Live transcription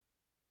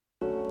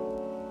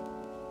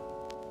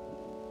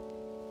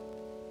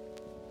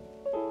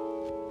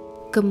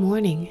Good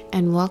morning,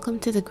 and welcome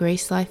to the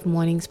Grace Life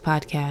Mornings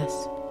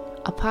Podcast,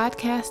 a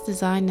podcast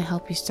designed to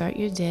help you start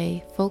your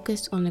day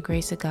focused on the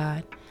grace of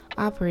God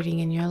operating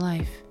in your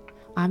life.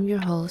 I'm your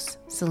host,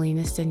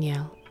 Salinas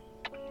Danielle.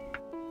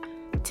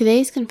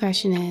 Today's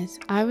confession is,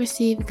 I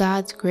receive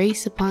God's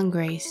grace upon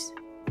grace.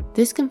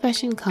 This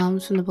confession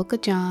comes from the book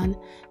of John,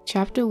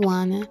 chapter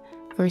 1,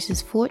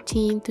 verses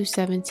 14 through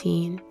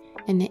 17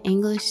 in the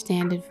English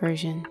Standard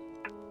Version.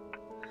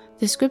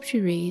 The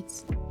scripture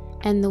reads,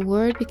 "And the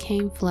Word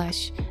became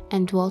flesh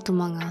and dwelt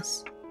among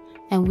us,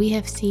 and we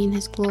have seen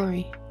his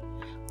glory,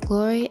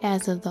 glory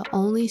as of the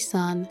only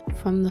Son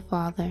from the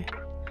Father,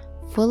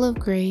 full of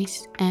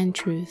grace and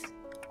truth.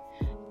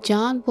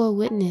 John bore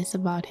witness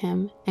about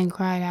him and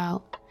cried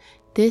out,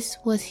 'This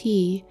was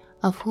he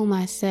of whom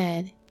I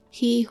said,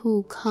 He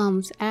who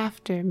comes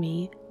after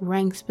me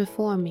ranks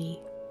before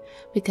me,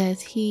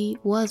 because he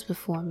was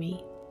before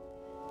me.'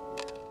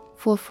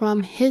 For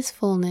from his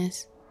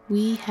fullness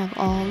we have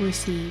all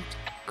received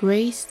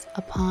grace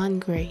upon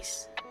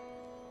grace.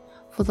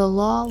 For the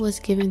law was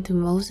given through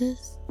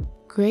Moses,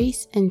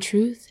 grace and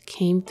truth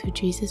came through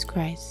Jesus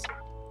Christ."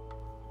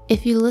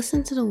 If you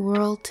listen to the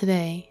world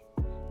today,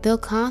 they'll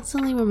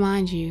constantly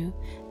remind you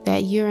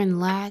that you're in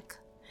lack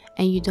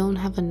and you don't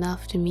have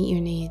enough to meet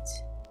your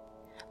needs.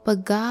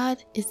 But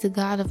God is the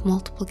God of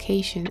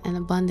multiplication and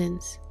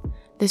abundance.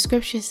 The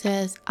scripture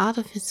says, out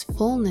of his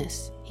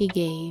fullness he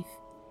gave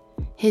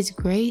his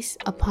grace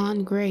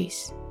upon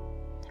grace.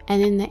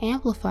 And in the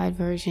Amplified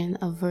version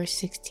of verse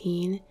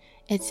 16,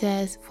 it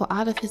says, "For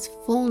out of his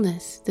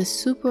fullness, the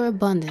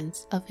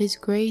superabundance of his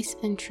grace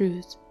and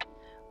truth,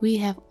 we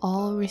have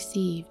all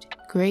received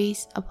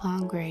grace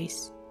upon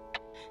grace."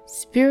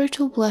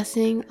 Spiritual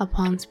blessing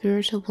upon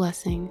spiritual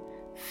blessing,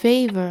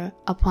 favor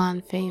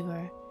upon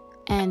favor,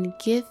 and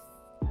gift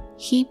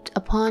heaped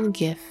upon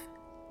gift.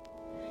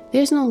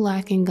 There's no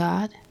lack in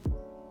God.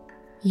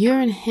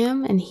 You're in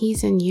him and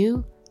he's in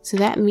you, so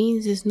that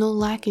means there's no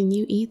lack in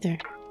you either.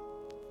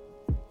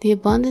 The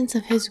abundance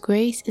of his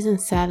grace isn't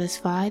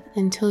satisfied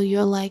until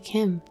you're like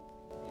him,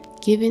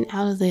 given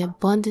out of the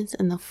abundance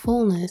and the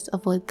fullness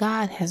of what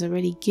God has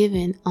already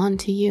given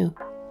unto you.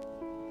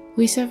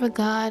 We serve a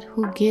God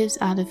who gives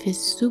out of his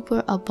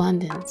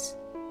superabundance.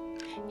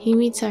 He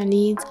meets our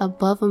needs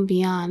above and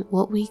beyond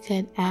what we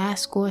could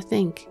ask or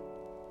think.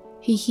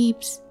 He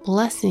heaps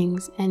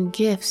blessings and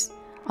gifts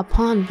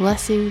upon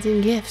blessings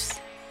and gifts.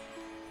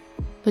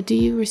 But do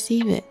you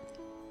receive it?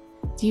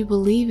 Do you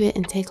believe it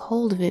and take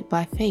hold of it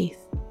by faith?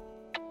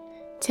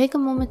 Take a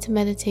moment to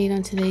meditate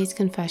on today's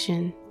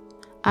confession.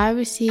 I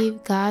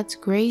receive God's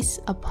grace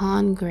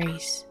upon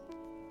grace.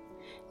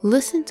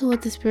 Listen to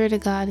what the Spirit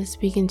of God is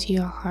speaking to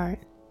your heart.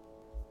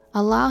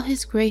 Allow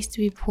his grace to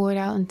be poured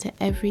out into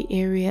every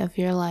area of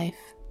your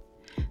life.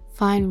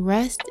 Find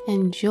rest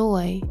and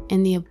joy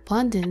in the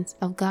abundance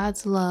of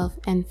God's love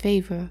and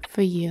favor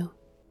for you.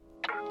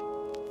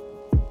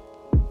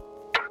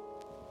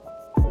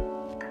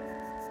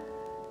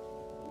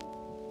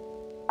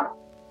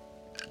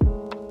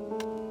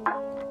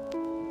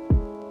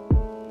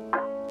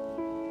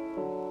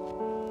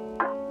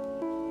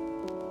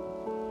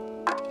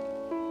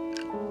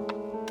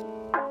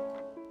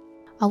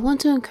 I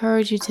want to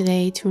encourage you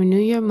today to renew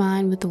your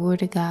mind with the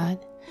Word of God.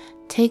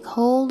 Take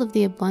hold of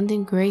the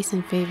abundant grace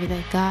and favor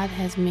that God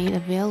has made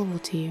available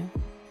to you.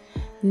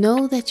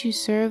 Know that you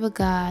serve a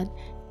God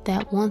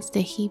that wants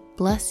to heap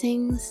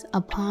blessings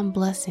upon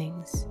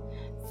blessings,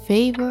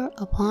 favor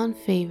upon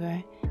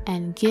favor,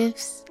 and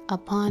gifts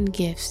upon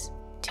gifts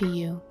to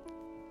you.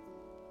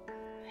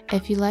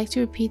 If you'd like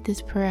to repeat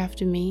this prayer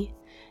after me,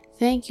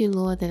 thank you,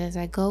 Lord, that as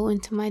I go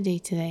into my day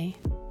today,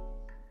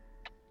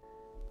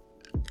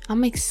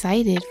 I'm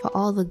excited for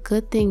all the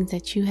good things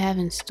that you have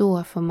in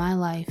store for my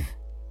life.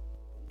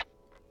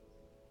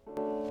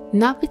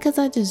 Not because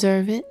I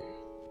deserve it,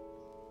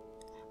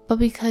 but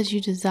because you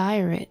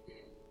desire it.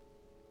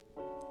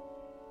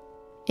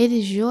 It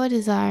is your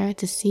desire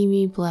to see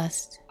me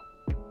blessed,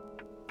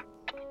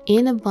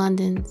 in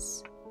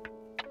abundance,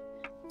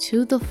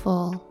 to the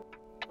full,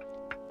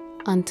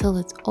 until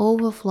it's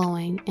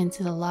overflowing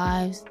into the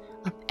lives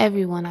of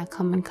everyone I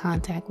come in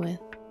contact with.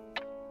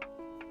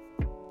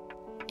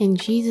 In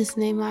Jesus'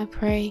 name I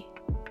pray,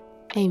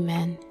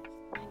 amen.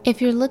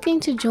 If you're looking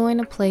to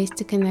join a place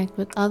to connect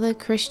with other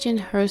Christian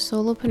Her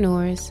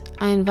Solopreneurs,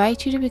 I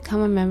invite you to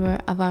become a member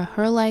of our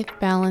Her Life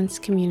Balance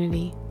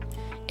community.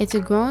 It's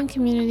a growing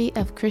community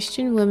of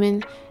Christian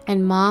women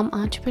and mom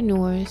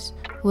entrepreneurs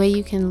where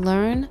you can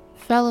learn,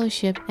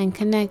 fellowship, and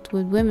connect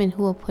with women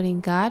who are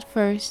putting God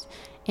first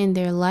in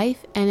their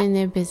life and in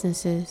their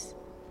businesses.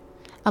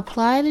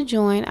 Apply to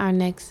join our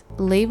next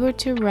Labor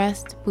to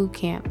Rest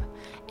Bootcamp.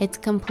 It's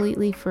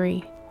completely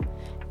free.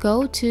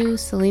 Go to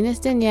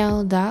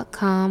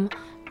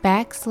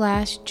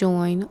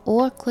salinasdanielle.com/join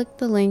or click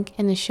the link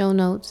in the show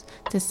notes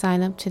to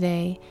sign up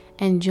today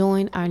and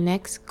join our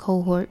next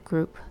cohort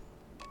group.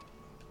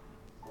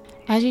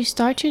 As you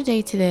start your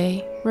day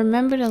today,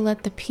 remember to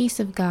let the peace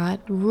of God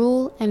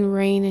rule and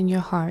reign in your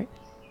heart.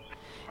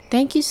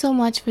 Thank you so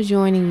much for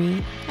joining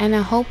me, and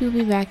I hope you'll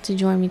be back to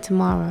join me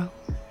tomorrow.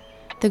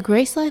 The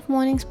Grace Life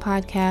Mornings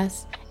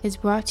podcast is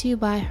brought to you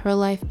by Her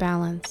Life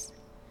Balance.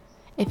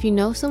 If you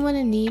know someone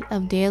in need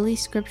of daily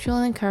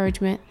scriptural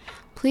encouragement,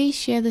 please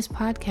share this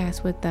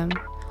podcast with them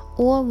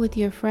or with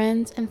your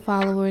friends and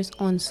followers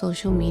on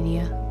social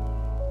media.